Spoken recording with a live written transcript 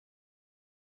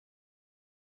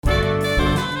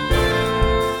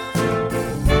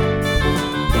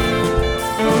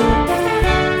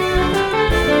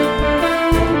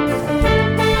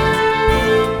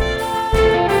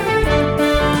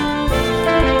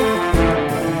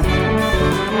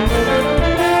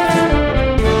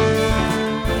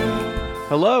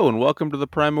Hello and welcome to the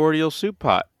Primordial Soup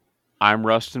Pot. I'm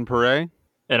Rustin Pare.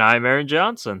 And I'm Aaron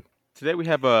Johnson. Today we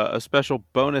have a special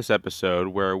bonus episode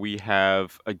where we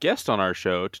have a guest on our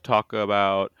show to talk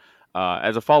about,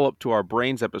 as a follow-up to our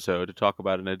Brains episode, to talk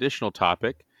about an additional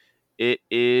topic. It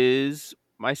is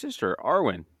my sister,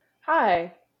 Arwen.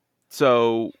 Hi.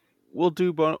 So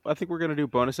I think we're going to do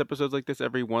bonus episodes like this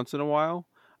every once in a while.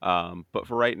 But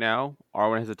for right now,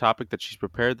 Arwen has a topic that she's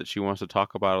prepared that she wants to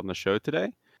talk about on the show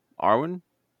today. Arwen,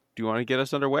 do you want to get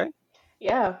us underway?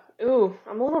 Yeah. Ooh,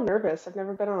 I'm a little nervous. I've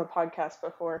never been on a podcast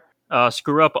before.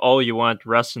 Screw up all you want.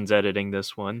 Rustin's editing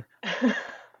this one. All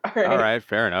right. All right,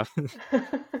 fair enough.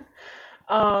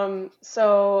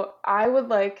 So I would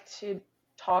like to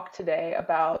talk today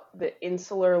about the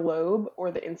insular lobe or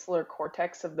the insular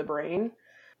cortex of the brain.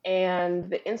 And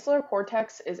the insular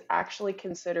cortex is actually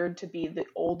considered to be the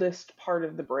oldest part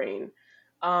of the brain.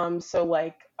 So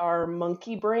like our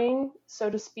monkey brain, so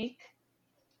to speak.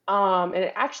 And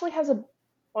it actually has a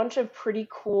bunch of pretty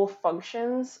cool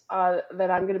functions that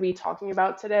I'm going to be talking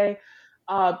about today.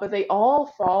 But they all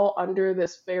fall under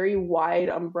this very wide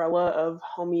umbrella of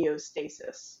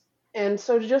homeostasis. And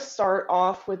so to just start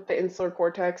off with the insular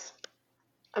cortex,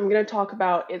 I'm going to talk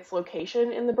about its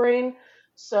location in the brain.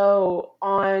 So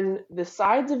on the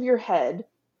sides of your head,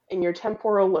 in your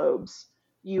temporal lobes,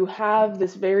 you have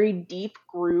this very deep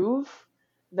groove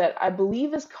that I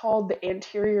believe is called the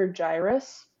anterior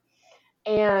gyrus.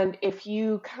 And if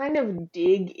you kind of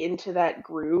dig into that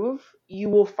groove, you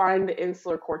will find the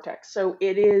insular cortex. So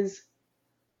it is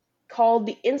called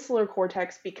the insular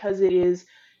cortex because it is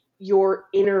your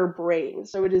inner brain.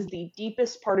 So it is the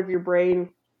deepest part of your brain.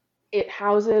 It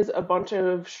houses a bunch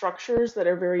of structures that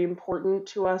are very important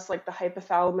to us, like the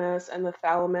hypothalamus and the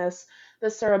thalamus,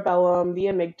 the cerebellum, the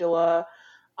amygdala,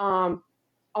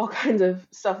 all kinds of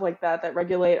stuff like that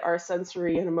regulate our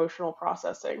sensory and emotional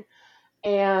processing.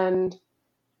 And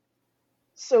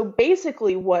so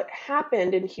basically what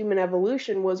happened in human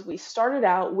evolution was we started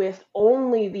out with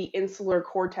only the insular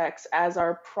cortex as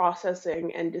our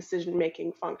processing and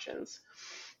decision-making functions.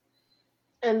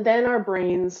 And then our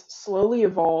brains slowly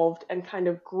evolved and kind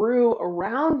of grew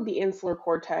around the insular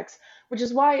cortex, which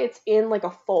is why it's in like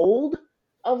a fold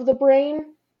of the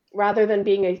brain rather than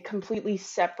being a completely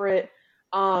separate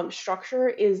structure,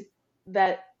 is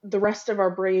that the rest of our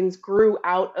brains grew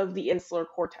out of the insular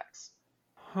cortex.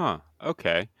 Huh.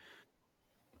 Okay.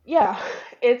 Yeah,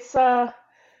 it's all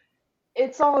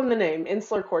in the name,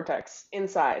 insular cortex,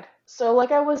 inside. So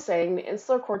like I was saying, the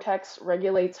insular cortex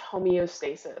regulates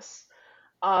homeostasis,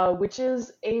 which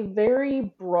is a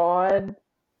very broad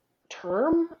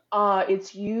term.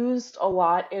 It's used a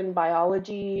lot in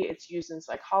biology, it's used in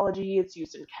psychology, it's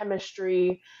used in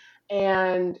chemistry,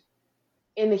 and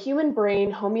in the human brain,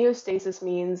 homeostasis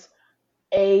means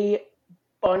a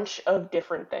bunch of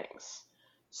different things.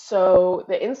 So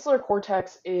the insular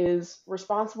cortex is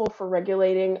responsible for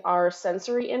regulating our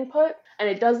sensory input, and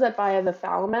it does that via the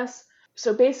thalamus.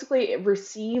 So basically, it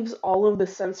receives all of the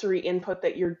sensory input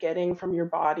that you're getting from your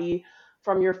body,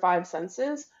 from your five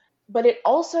senses, but it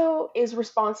also is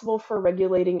responsible for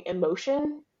regulating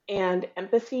emotion and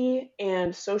empathy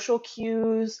and social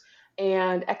cues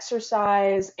and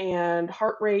exercise and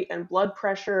heart rate and blood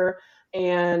pressure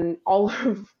and all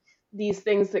of these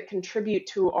things that contribute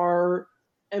to our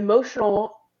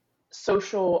emotional,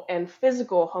 social, and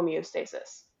physical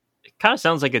homeostasis. It kind of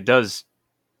sounds like it does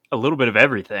a little bit of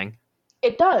everything.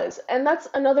 It does. And that's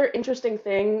another interesting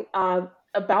thing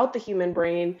about the human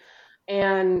brain,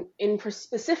 and in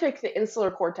specific, the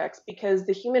insular cortex, because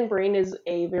the human brain is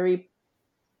a very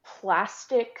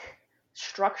plastic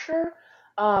structure,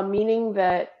 meaning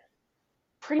that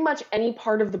pretty much any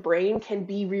part of the brain can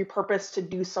be repurposed to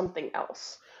do something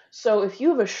else. So if you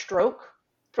have a stroke,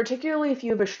 particularly if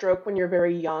you have a stroke when you're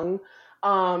very young,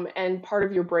 and part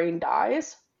of your brain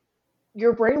dies,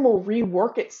 your brain will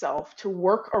rework itself to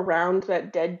work around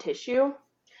that dead tissue.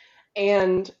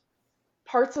 And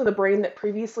parts of the brain that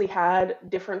previously had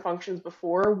different functions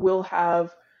before will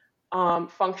have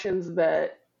functions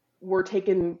that were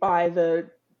taken by the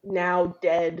now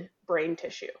dead brain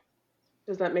tissue.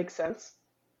 Does that make sense?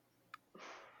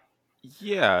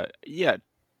 Yeah.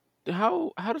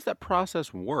 How does that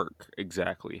process work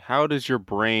exactly? How does your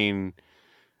brain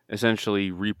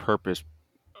essentially repurpose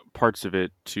parts of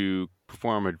it to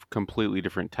perform a completely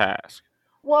different task?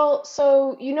 Well,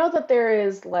 so you know that there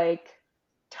is like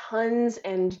tons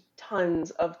and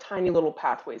tons of tiny little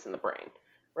pathways in the brain,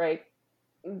 right?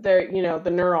 They're,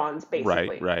 the neurons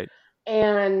basically. Right.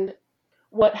 And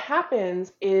what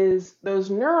happens is those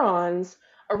neurons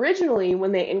originally,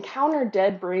 when they encounter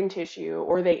dead brain tissue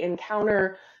or they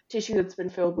encounter tissue that's been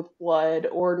filled with blood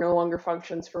or no longer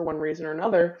functions for one reason or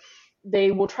another,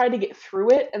 they will try to get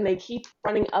through it and they keep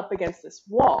running up against this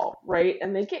wall, right?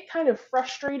 And they get kind of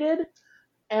frustrated.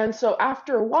 And so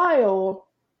after a while,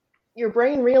 your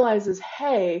brain realizes,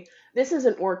 hey, this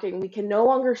isn't working. We can no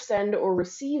longer send or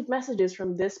receive messages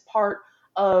from this part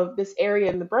of this area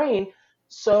in the brain.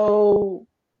 So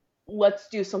let's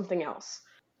do something else.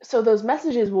 So those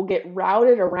messages will get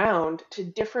routed around to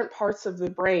different parts of the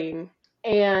brain.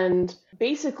 And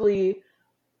basically,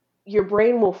 your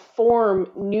brain will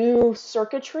form new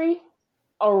circuitry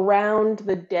around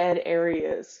the dead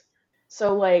areas.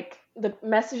 So, like, the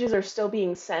messages are still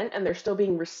being sent and they're still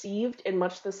being received in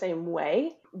much the same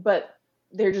way, but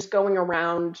they're just going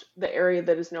around the area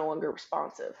that is no longer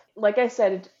responsive. Like I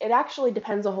said, it actually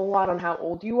depends a whole lot on how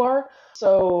old you are.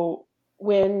 So,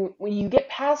 when you get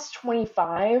past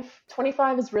 25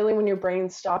 is really when your brain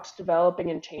stops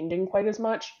developing and changing quite as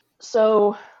much.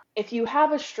 So, if you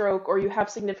have a stroke or you have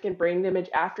significant brain damage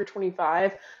after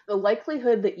 25, the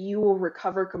likelihood that you will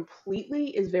recover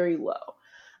completely is very low.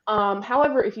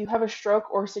 However, if you have a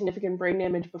stroke or significant brain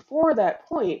damage before that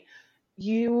point,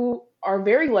 you are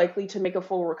very likely to make a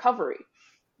full recovery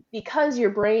because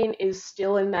your brain is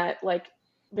still in that, like,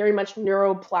 very much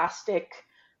neuroplastic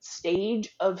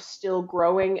stage of still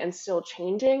growing and still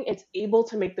changing. It's able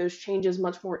to make those changes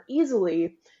much more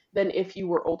easily than if you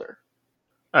were older.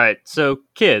 All right, so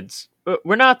kids,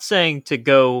 we're not saying to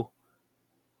go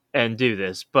and do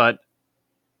this, but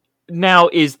now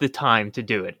is the time to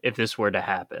do it if this were to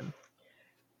happen.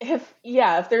 If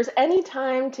there's any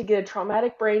time to get a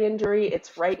traumatic brain injury,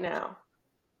 it's right now.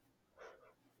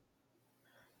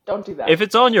 Don't do that. If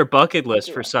it's on your bucket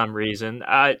list for some reason,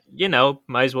 might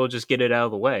as well just get it out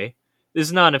of the way. This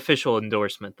is not an official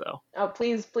endorsement, though. Oh,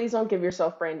 please don't give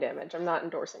yourself brain damage. I'm not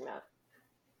endorsing that.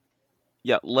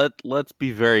 Yeah, let's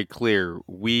be very clear.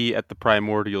 We at the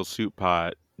Primordial Soup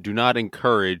Pot do not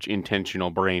encourage intentional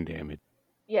brain damage.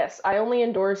 Yes, I only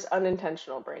endorse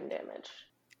unintentional brain damage.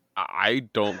 I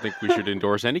don't think we should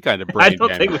endorse any kind of brain damage. I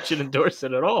don't think we should endorse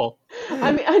it at all.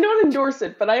 I mean, I don't endorse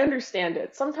it, but I understand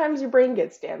it. Sometimes your brain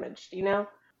gets damaged, you know?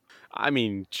 I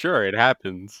mean, sure, it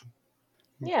happens.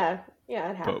 Yeah,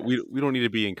 it happens. But we don't need to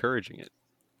be encouraging it.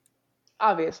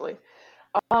 Obviously.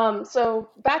 So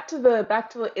back to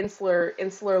the insular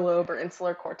lobe or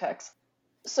insular cortex.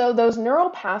 So those neural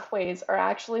pathways are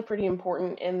actually pretty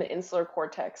important in the insular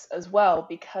cortex as well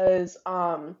because,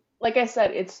 like I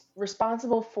said, it's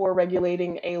responsible for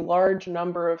regulating a large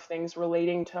number of things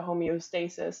relating to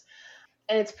homeostasis.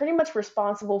 And it's pretty much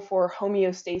responsible for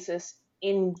homeostasis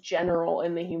in general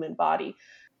in the human body.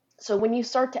 So when you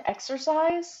start to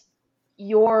exercise,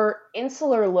 your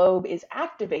insular lobe is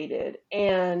activated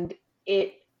and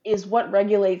it is what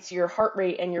regulates your heart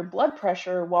rate and your blood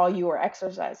pressure while you are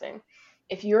exercising.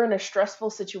 If you're in a stressful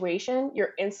situation, your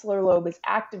insular lobe is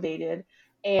activated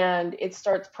and it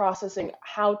starts processing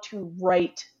how to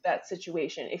right that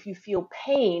situation. If you feel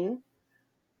pain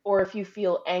or if you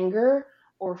feel anger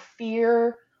or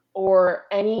fear or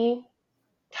any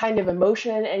kind of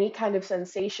emotion, any kind of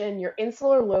sensation, your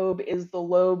insular lobe is the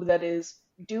lobe that is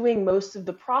doing most of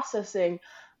the processing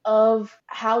of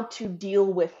how to deal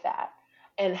with that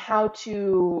and how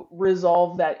to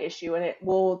resolve that issue. And it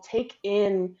will take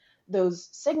in those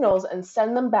signals and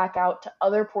send them back out to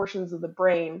other portions of the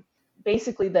brain,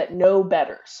 basically that know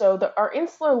better. So our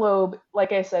insular lobe,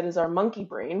 like I said, is our monkey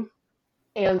brain.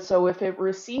 And so if it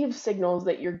receives signals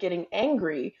that you're getting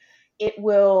angry, it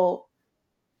will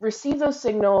receive those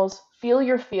signals, feel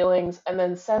your feelings, and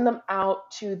then send them out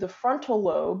to the frontal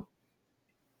lobe,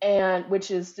 and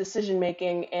which is decision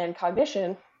making and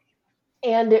cognition,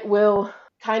 and it will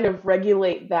kind of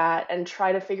regulate that and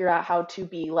try to figure out how to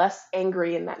be less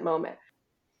angry in that moment.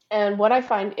 And what I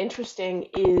find interesting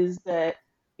is that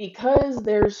because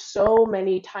there's so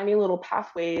many tiny little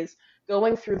pathways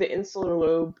going through the insular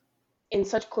lobe in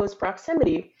such close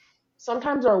proximity,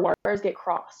 sometimes our wires get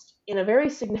crossed in a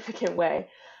very significant way.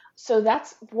 So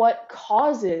that's what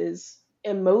causes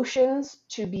emotions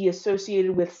to be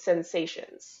associated with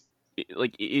sensations.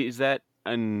 Like, is that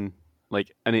an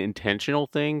intentional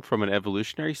thing from an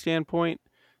evolutionary standpoint,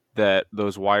 that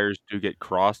those wires do get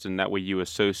crossed and that way you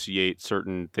associate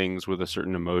certain things with a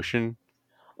certain emotion?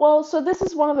 Well, so this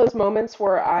is one of those moments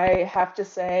where I have to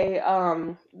say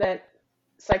that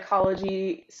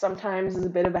psychology sometimes is a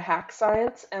bit of a hack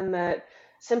science, and that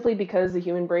simply because the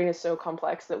human brain is so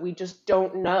complex that we just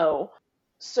don't know.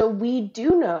 So we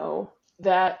do know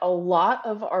that a lot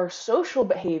of our social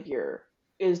behavior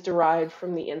is derived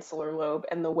from the insular lobe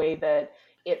and the way that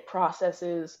it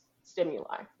processes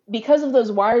stimuli. Because of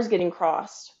those wires getting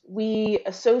crossed, we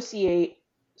associate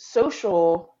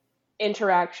social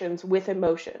interactions with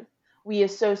emotion. We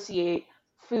associate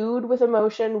food with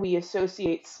emotion, we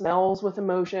associate smells with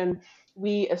emotion,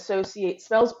 we associate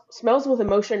smells with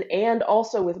emotion and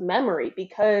also with memory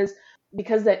because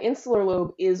that insular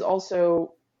lobe is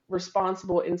also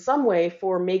responsible in some way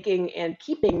for making and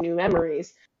keeping new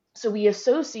memories. So we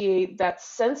associate that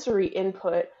sensory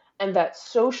input and that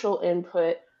social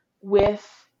input with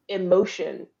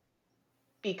emotion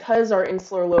because our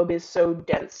insular lobe is so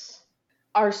dense.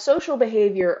 Our social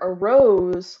behavior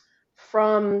arose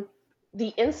from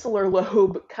the insular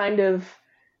lobe kind of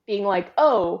being like,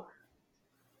 oh,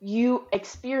 you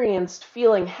experienced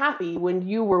feeling happy when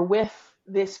you were with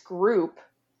this group.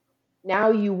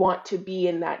 Now you want to be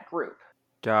in that group.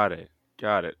 Got it.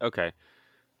 Got it. Okay.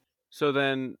 So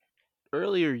then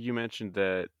earlier you mentioned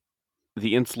that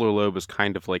the insular lobe is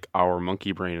kind of like our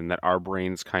monkey brain and that our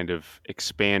brains kind of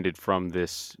expanded from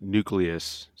this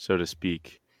nucleus, so to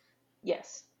speak.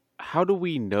 Yes. How do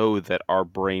we know that our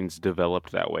brains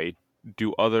developed that way?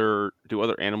 Do other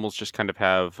animals just kind of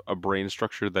have a brain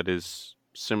structure that is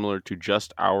similar to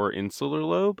just our insular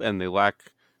lobe and they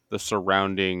lack the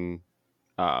surrounding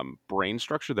brain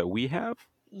structure that we have?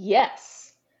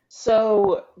 Yes.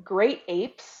 So, great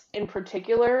apes in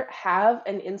particular have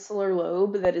an insular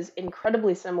lobe that is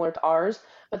incredibly similar to ours,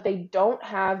 but they don't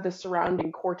have the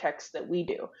surrounding cortex that we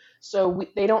do. So,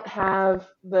 they don't have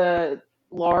the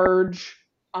large,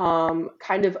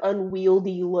 kind of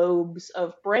unwieldy lobes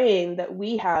of brain that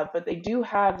we have, but they do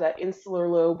have that insular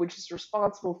lobe, which is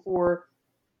responsible for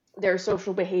their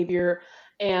social behavior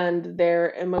and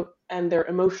their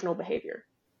emotional behavior.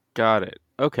 Got it.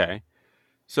 Okay.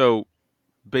 So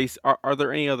are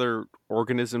there any other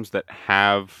organisms that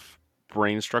have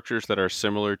brain structures that are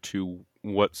similar to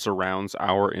what surrounds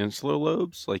our insular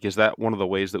lobes? Like, is that one of the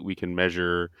ways that we can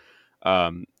measure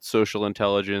social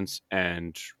intelligence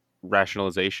and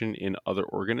rationalization in other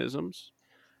organisms?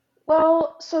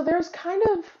 Well, so there's kind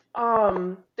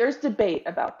of there's debate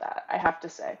about that, I have to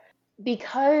say.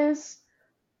 Because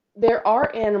there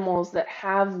are animals that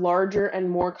have larger and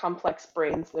more complex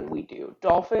brains than we do.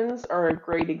 Dolphins are a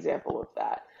great example of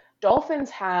that. Dolphins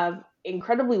have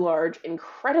incredibly large,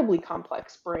 incredibly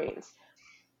complex brains.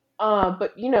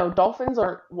 But dolphins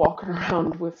aren't walking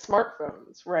around with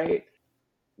smartphones, right?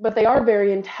 But they are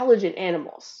very intelligent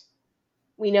animals.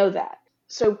 We know that.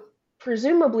 So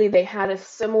presumably they had a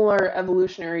similar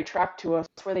evolutionary track to us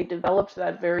where they developed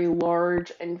that very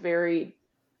large and very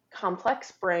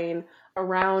complex brain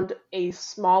around a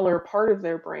smaller part of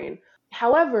their brain.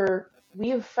 However, we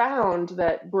have found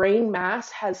that brain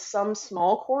mass has some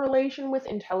small correlation with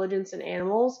intelligence in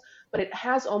animals, but it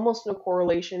has almost no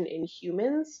correlation in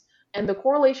humans. And the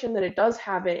correlation that it does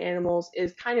have in animals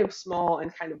is kind of small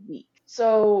and kind of weak.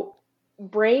 So,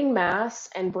 brain mass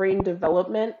and brain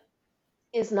development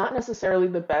is not necessarily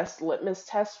the best litmus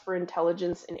test for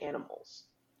intelligence in animals.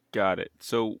 Got it.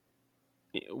 So,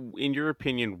 in your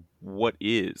opinion, what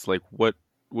is like what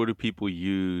do people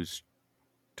use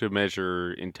to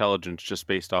measure intelligence just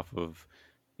based off of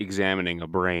examining a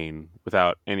brain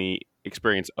without any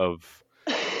experience of?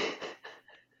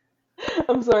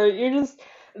 I'm sorry, you're just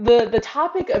the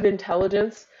topic of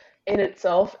intelligence in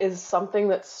itself is something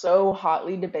that's so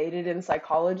hotly debated in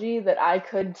psychology that I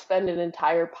could spend an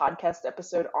entire podcast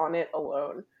episode on it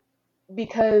alone.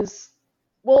 Because,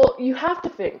 well, you have to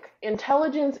think,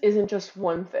 intelligence isn't just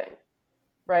one thing,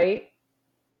 right?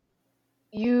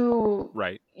 you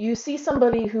Right. you see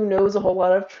somebody who knows a whole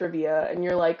lot of trivia and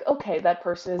you're like, okay, that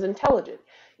person is intelligent.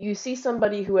 You see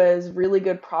somebody who has really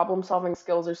good problem solving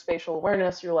skills or spatial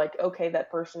awareness, you're like, okay,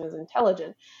 that person is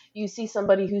intelligent. You see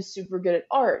somebody who's super good at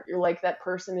art, you're like, that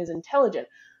person is intelligent.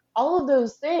 All of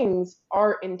those things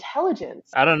are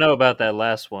intelligence. I don't know about that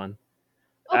last one.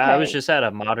 I was Okay. just at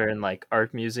a modern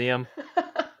art museum,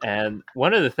 and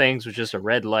one of the things was just a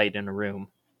red light in a room.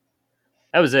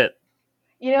 That was it.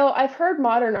 I've heard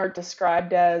modern art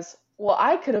described as, well,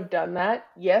 I could have done that.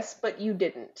 Yes, but you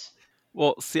didn't.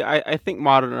 Well, see, I think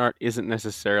modern art isn't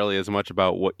necessarily as much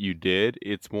about what you did.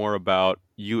 It's more about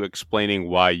you explaining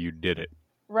why you did it.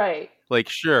 Right. Like,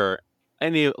 sure,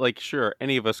 any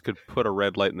of us could put a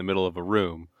red light in the middle of a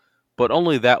room, but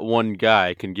only that one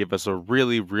guy can give us a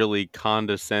really, really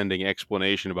condescending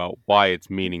explanation about why it's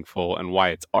meaningful and why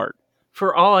it's art.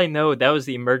 For all I know, that was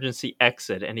the emergency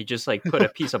exit, and he just put a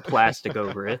piece of plastic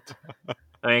over it.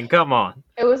 I mean, come on.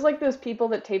 It was like those people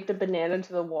that taped a banana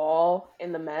to the wall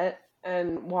in the Met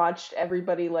and watched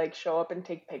everybody show up and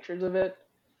take pictures of it.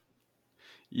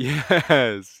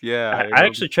 Yes, yeah, I I remember.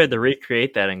 actually tried to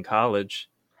recreate that in college.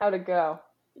 How'd it go?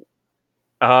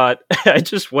 I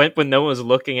just went when no one was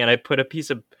looking, and I put a piece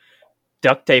of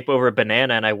duct tape over a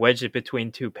banana and I wedged it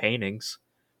between two paintings.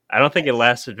 I don't think it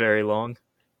lasted very long.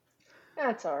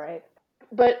 That's all right.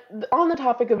 But on the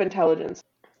topic of intelligence,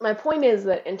 my point is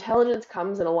that intelligence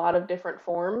comes in a lot of different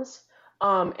forms,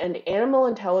 and animal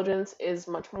intelligence is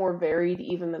much more varied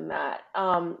even than that.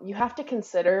 You have to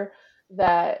consider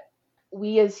that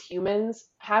we as humans,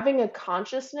 having a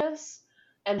consciousness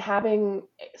and having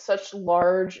such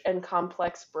large and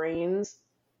complex brains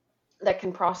that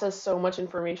can process so much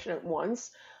information at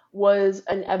once, was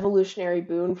an evolutionary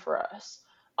boon for us.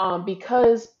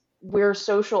 Because we're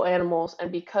social animals,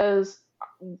 and because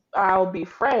I'll be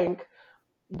frank,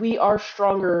 we are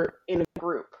stronger in a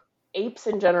group. Apes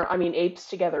in general, I mean, apes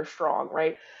together strong,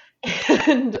 right?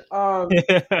 And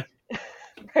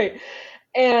right,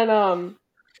 and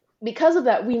because of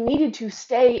that, we needed to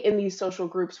stay in these social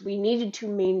groups. We needed to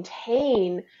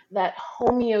maintain that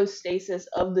homeostasis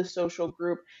of the social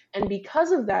group. And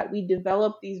because of that, we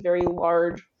developed these very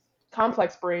large,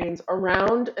 complex brains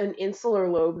around an insular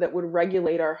lobe that would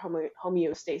regulate our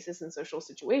homeostasis in social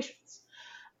situations.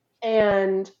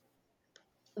 And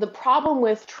the problem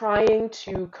with trying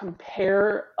to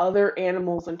compare other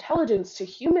animals' intelligence to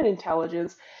human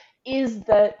intelligence is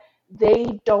that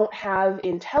they don't have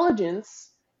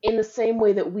intelligence in the same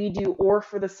way that we do or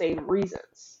for the same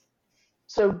reasons.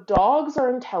 So dogs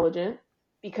are intelligent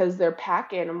because they're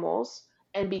pack animals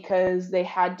and because they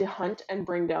had to hunt and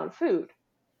bring down food,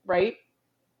 right?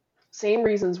 Same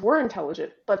reasons we're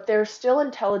intelligent, but they're still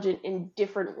intelligent in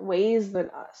different ways than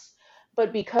us.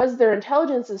 But because their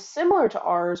intelligence is similar to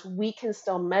ours, we can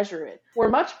still measure it. We're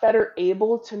much better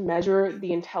able to measure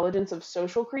the intelligence of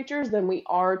social creatures than we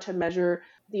are to measure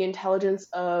the intelligence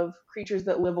of creatures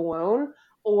that live alone,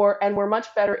 and we're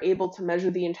much better able to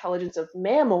measure the intelligence of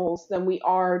mammals than we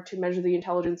are to measure the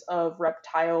intelligence of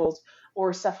reptiles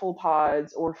or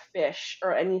cephalopods or fish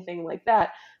or anything like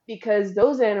that, because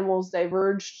those animals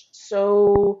diverged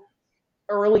so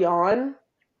early on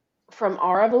from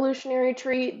our evolutionary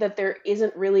tree that there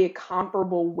isn't really a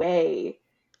comparable way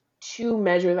to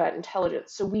measure that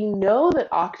intelligence. So we know that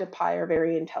octopi are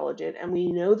very intelligent and we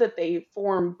know that they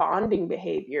form bonding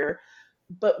behavior,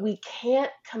 but we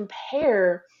can't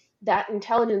compare that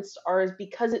intelligence to ours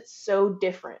because it's so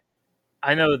different.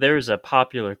 I know there's a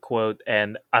popular quote,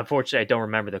 and unfortunately I don't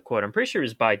remember the quote. I'm pretty sure it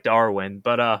was by Darwin,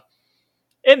 but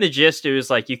in the gist, it was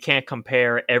like you can't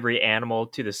compare every animal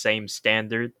to the same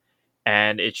standard.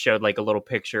 And it showed like a little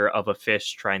picture of a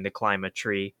fish trying to climb a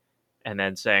tree and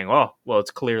then saying, oh, well, it's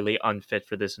clearly unfit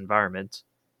for this environment.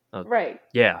 Right.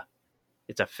 Yeah,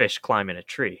 it's a fish climbing a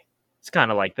tree. It's kind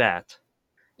of like that.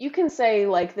 You can say,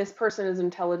 like, this person is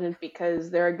intelligent because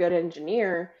they're a good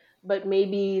engineer, but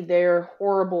maybe they're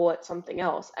horrible at something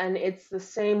else. And it's the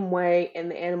same way in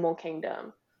the animal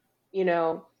kingdom. You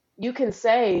know, you can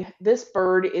say this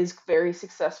bird is very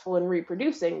successful in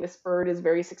reproducing, this bird is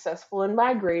very successful in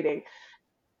migrating,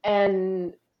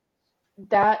 and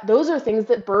that those are things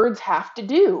that birds have to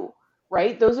do,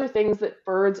 right? Those are things that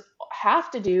birds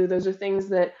have to do. Those are things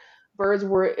that birds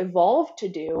were evolved to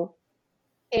do.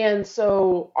 And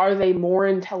so, are they more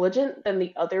intelligent than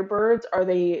the other birds? Are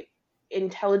they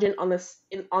intelligent on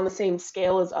the same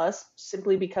scale as us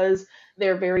simply because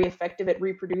they're very effective at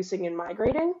reproducing and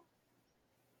migrating?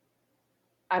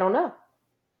 I don't know.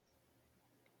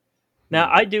 Now,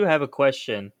 I do have a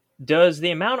question. Does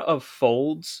the amount of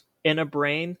folds in a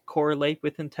brain correlate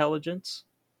with intelligence?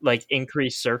 Like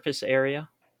increased surface area?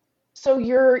 So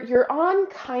you're on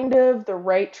kind of the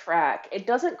right track. It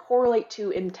doesn't correlate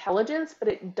to intelligence, but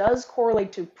it does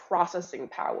correlate to processing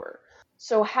power.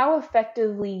 So how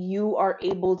effectively you are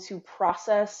able to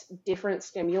process different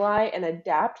stimuli and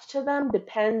adapt to them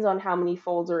depends on how many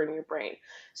folds are in your brain.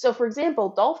 So for example,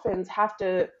 dolphins have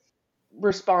to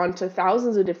respond to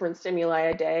thousands of different stimuli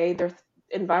a day. Their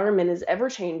environment is ever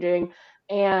changing,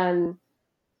 and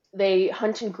they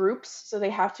hunt in groups, so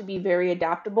they have to be very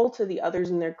adaptable to the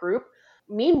others in their group.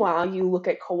 Meanwhile, you look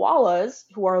at koalas,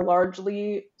 who are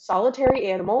largely solitary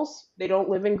animals. They don't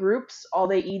live in groups. All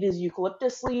they eat is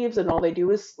eucalyptus leaves, and all they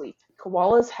do is sleep.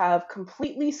 Koalas have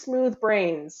completely smooth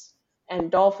brains,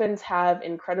 and dolphins have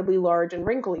incredibly large and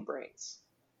wrinkly brains.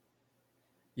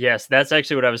 Yes, that's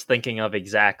actually what I was thinking of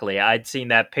exactly. I'd seen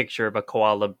that picture of a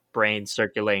koala brain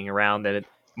circulating around, and it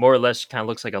more or less kind of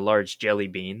looks like a large jelly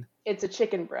bean. It's a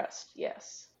chicken breast,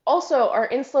 yes. Also, our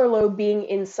insular lobe being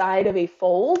inside of a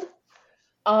fold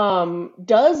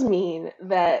does mean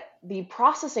that the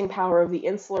processing power of the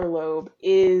insular lobe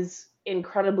is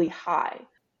incredibly high.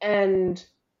 And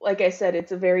like I said,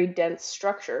 it's a very dense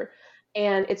structure.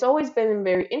 And it's always been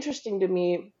very interesting to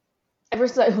me ever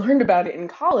since I learned about it in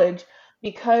college,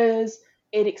 because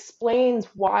it explains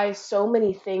why so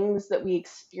many things that we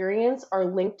experience are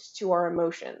linked to our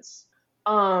emotions.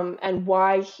 And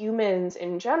why humans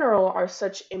in general are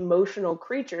such emotional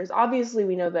creatures. Obviously,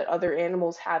 we know that other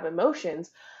animals have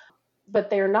emotions, but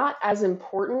they're not as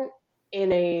important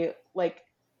in a like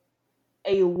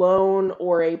a lone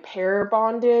or a pair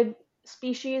bonded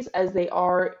species as they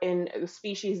are in a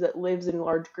species that lives in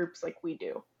large groups like we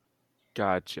do.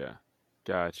 Gotcha.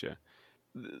 Gotcha.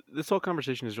 This whole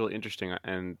conversation is really interesting,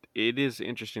 and it is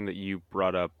interesting that you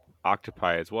brought up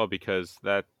octopi as well, because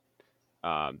that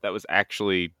was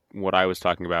actually what I was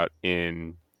talking about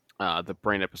in the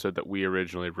brain episode that we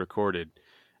originally recorded.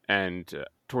 And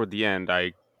toward the end,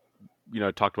 I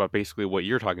talked about basically what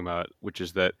you're talking about, which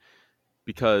is that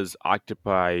because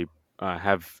octopi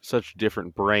have such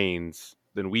different brains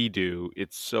than we do,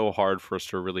 it's so hard for us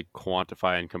to really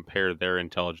quantify and compare their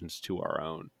intelligence to our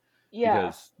own, Yeah.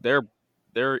 because their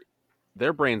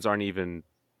their brains aren't even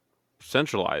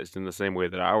centralized in the same way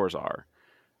that ours are,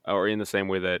 or in the same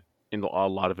way that a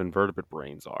lot of invertebrate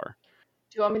brains are.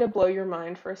 Do you want me to blow your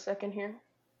mind for a second here?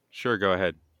 Sure, go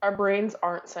ahead. Our brains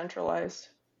aren't centralized.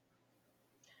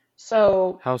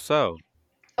 So, How so?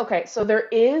 okay, so there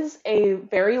is a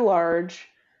very large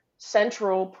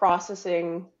central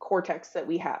processing cortex that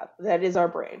we have. That is our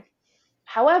brain.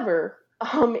 However,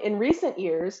 in recent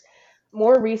years,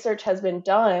 more research has been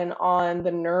done on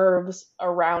the nerves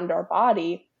around our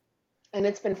body, and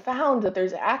it's been found that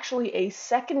there's actually a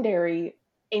secondary,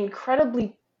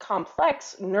 incredibly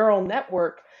complex neural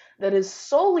network that is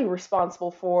solely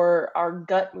responsible for our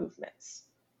gut movements.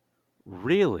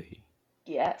 Really?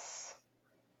 Yes.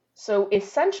 So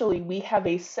essentially, we have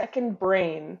a second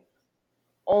brain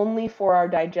only for our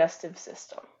digestive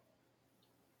system.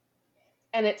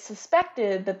 And it's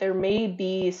suspected that there may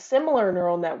be similar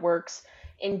neural networks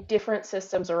in different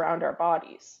systems around our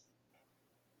bodies.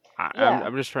 I'm Yeah,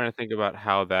 just trying to think about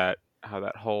how that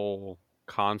whole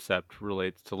concept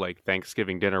relates to like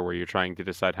Thanksgiving dinner, where you're trying to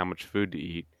decide how much food to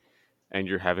eat, and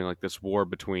you're having like this war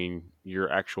between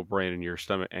your actual brain and your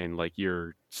stomach, and like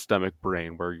your stomach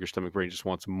brain, where your stomach brain just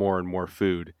wants more and more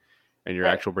food, and your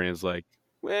right. actual brain is like,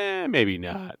 maybe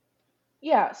not.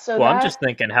 Yeah, so Well, I'm just that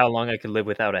thinking how long I could live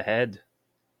without a head.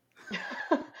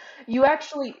 you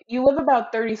live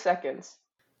about 30 seconds.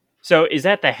 So is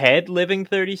that the head living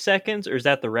 30 seconds, or is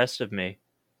that the rest of me?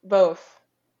 Both.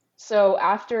 So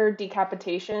after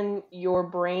decapitation, your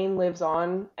brain lives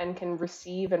on and can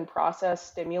receive and process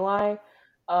stimuli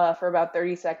for about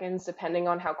 30 seconds, depending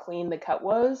on how clean the cut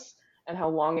was and how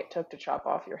long it took to chop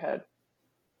off your head.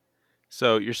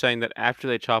 So you're saying that after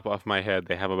they chop off my head,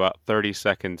 they have about 30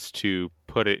 seconds to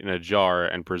put it in a jar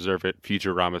and preserve it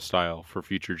Futurama style for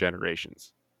future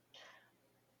generations.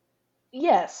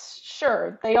 Yes,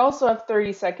 sure. They also have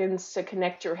 30 seconds to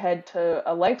connect your head to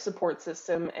a life support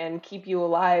system and keep you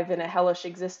alive in a hellish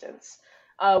existence,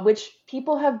 which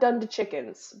people have done to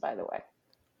chickens, by the way.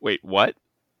 Wait, what?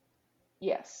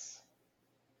 Yes.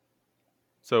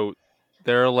 So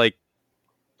they're like,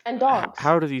 And dogs.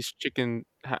 how do these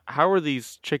how are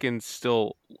these chickens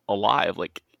still alive?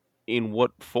 Like, in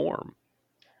what form?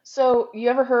 So, you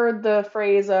ever heard the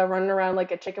phrase running around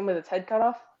like a chicken with its head cut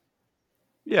off?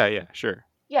 Yeah, yeah, sure.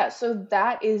 Yeah, so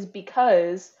that is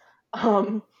because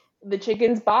um, the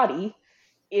chicken's body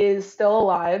is still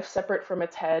alive, separate from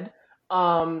its head.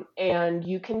 And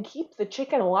you can keep the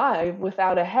chicken alive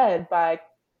without a head by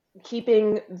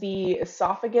keeping the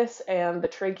esophagus and the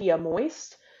trachea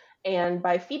moist and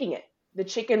by feeding it. The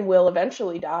chicken will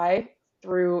eventually die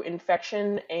through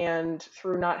infection and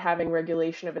through not having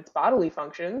regulation of its bodily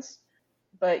functions,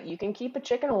 but you can keep a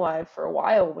chicken alive for a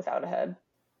while without a head.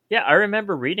 Yeah, I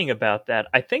remember reading about that.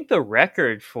 I think the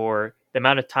record for the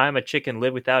amount of time a chicken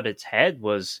lived without its head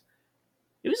was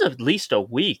it was at least a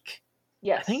week.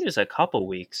 I think it Yes. was a couple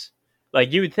weeks.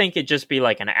 Like you would think it'd just be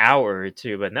like an hour or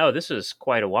two, but no, this was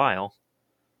quite a while.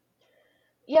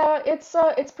 Yeah,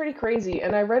 it's pretty crazy.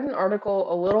 And I read an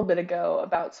article a little bit ago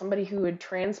about somebody who had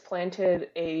transplanted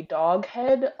a dog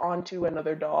head onto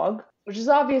another dog, which is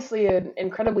obviously an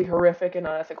incredibly horrific and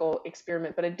unethical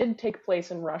experiment, but it did take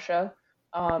place in Russia.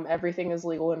 Everything is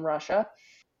legal in Russia.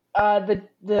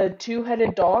 The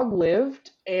two-headed dog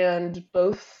lived, and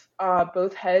both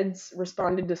heads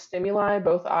responded to stimuli,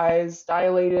 both eyes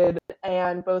dilated,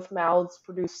 and both mouths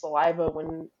produced saliva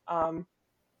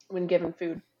when given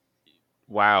food.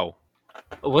 Wow.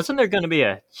 Wasn't there going to be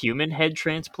a human head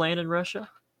transplant in Russia?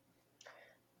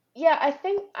 Yeah, I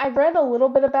think I read a little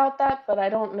bit about that, but I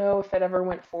don't know if it ever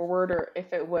went forward or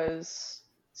if it was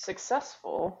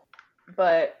successful.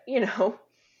 But,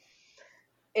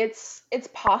 it's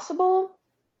possible.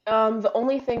 The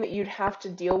only thing that you'd have to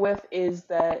deal with is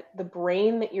that the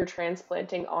brain that you're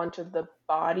transplanting onto the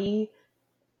body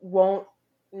won't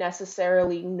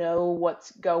necessarily know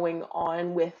what's going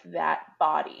on with that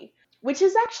body, which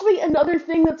is actually another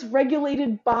thing that's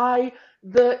regulated by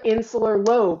the insular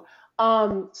lobe.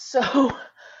 So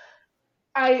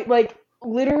I like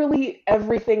literally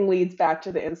everything leads back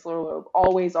to the insular lobe.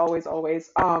 Always, always,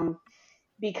 always.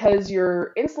 Because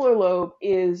your insular lobe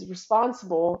is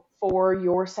responsible for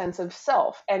your sense of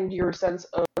self and your sense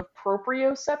of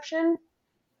proprioception,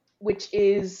 which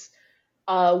is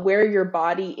where your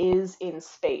body is in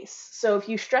space. So if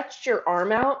you stretched your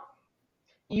arm out,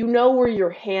 you know where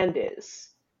your hand is,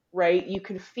 right? You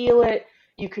can feel it.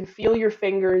 You can feel your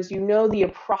fingers. You know the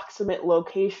approximate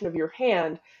location of your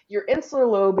hand. Your insular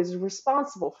lobe is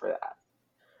responsible for that.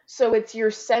 So it's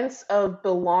your sense of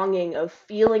belonging, of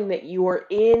feeling that you are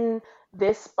in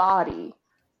this body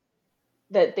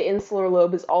that the insular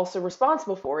lobe is also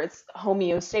responsible for. It's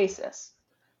homeostasis.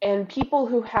 And people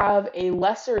who have a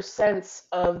lesser sense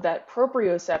of that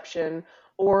proprioception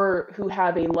or who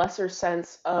have a lesser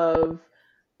sense of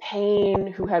pain,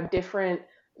 who have different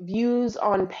views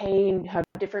on pain, have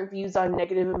different views on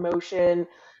negative emotion,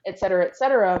 et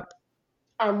cetera,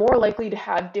 are more likely to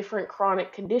have different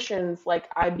chronic conditions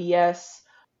like IBS.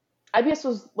 IBS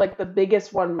was like the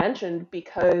biggest one mentioned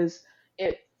because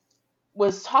it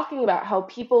was talking about how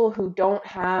people who don't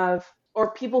have,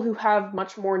 or people who have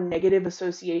much more negative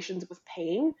associations with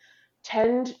pain,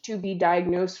 tend to be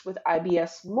diagnosed with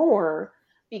IBS more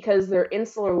because their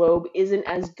insular lobe isn't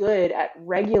as good at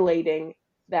regulating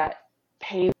that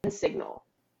pain signal.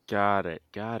 Got it.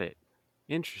 Got it.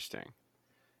 Interesting.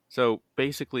 So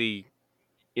basically,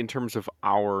 in terms of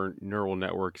our neural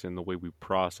networks and the way we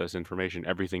process information,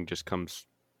 everything just comes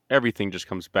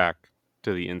back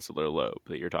to the insular lobe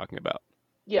that you're talking about.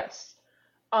 Yes.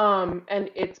 And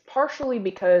it's partially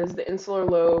because the insular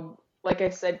lobe, like I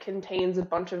said, contains a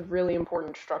bunch of really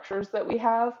important structures that we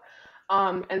have.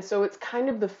 And so it's kind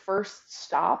of the first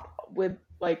stop with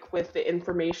the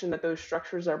information that those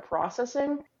structures are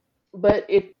processing. But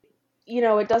it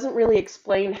doesn't really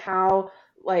explain how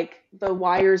like the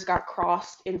wires got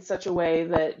crossed in such a way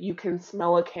that you can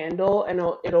smell a candle and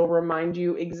it'll remind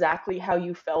you exactly how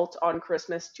you felt on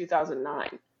Christmas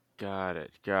 2009, Got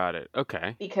it. Got it.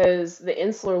 Okay. because the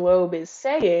insular lobe is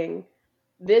saying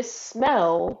this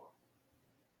smell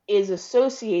is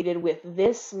associated with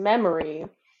this memory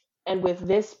and with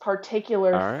this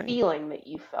particular All right. feeling that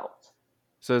you felt.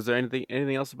 So is there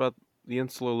anything else about the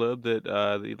insular lobe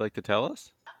that you'd like to tell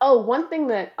us? Oh, one thing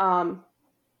that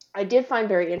I did find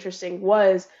very interesting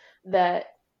was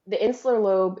that the insular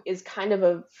lobe is kind of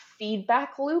a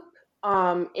feedback loop,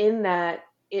 in that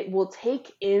it will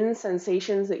take in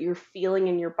sensations that you're feeling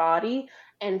in your body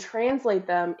and translate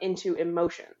them into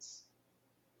emotions.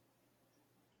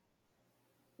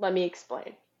 Let me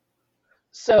explain.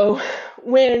 So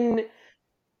when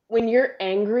when you're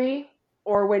angry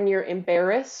or when you're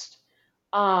embarrassed,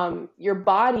 your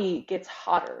body gets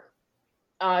hotter.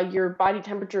 Your body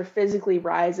temperature physically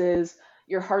rises,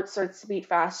 your heart starts to beat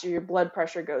faster, your blood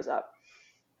pressure goes up.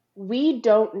 We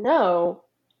don't know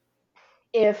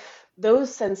if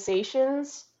those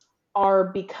sensations are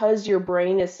because your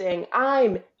brain is saying,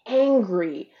 I'm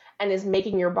angry, and is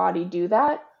making your body do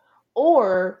that,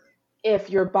 or if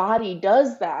your body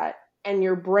does that and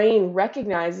your brain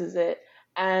recognizes it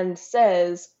and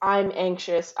says, I'm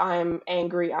anxious, I'm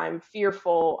angry, I'm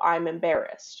fearful, I'm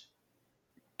embarrassed.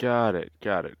 Got it.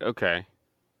 Got it. Okay.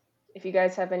 If you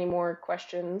guys have any more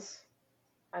questions,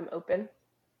 I'm open.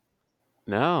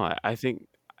 No, I think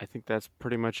that's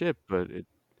pretty much it. But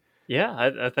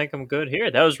Yeah, I think I'm good here.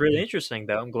 That was really interesting,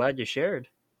 though. I'm glad you shared.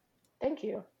 Thank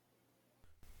you.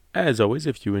 as always,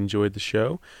 if you enjoyed the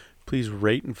show, please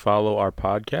rate and follow our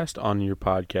podcast on your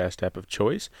podcast app of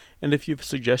choice. And if you have a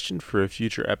suggestion for a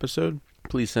future episode,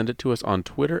 please send it to us on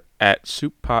Twitter at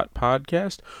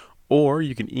SouppotPodcast, or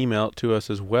you can email it to us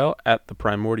as well at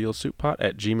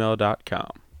theprimordialsouppot@gmail.com.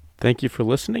 Thank you for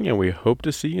listening, and we hope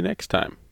to see you next time.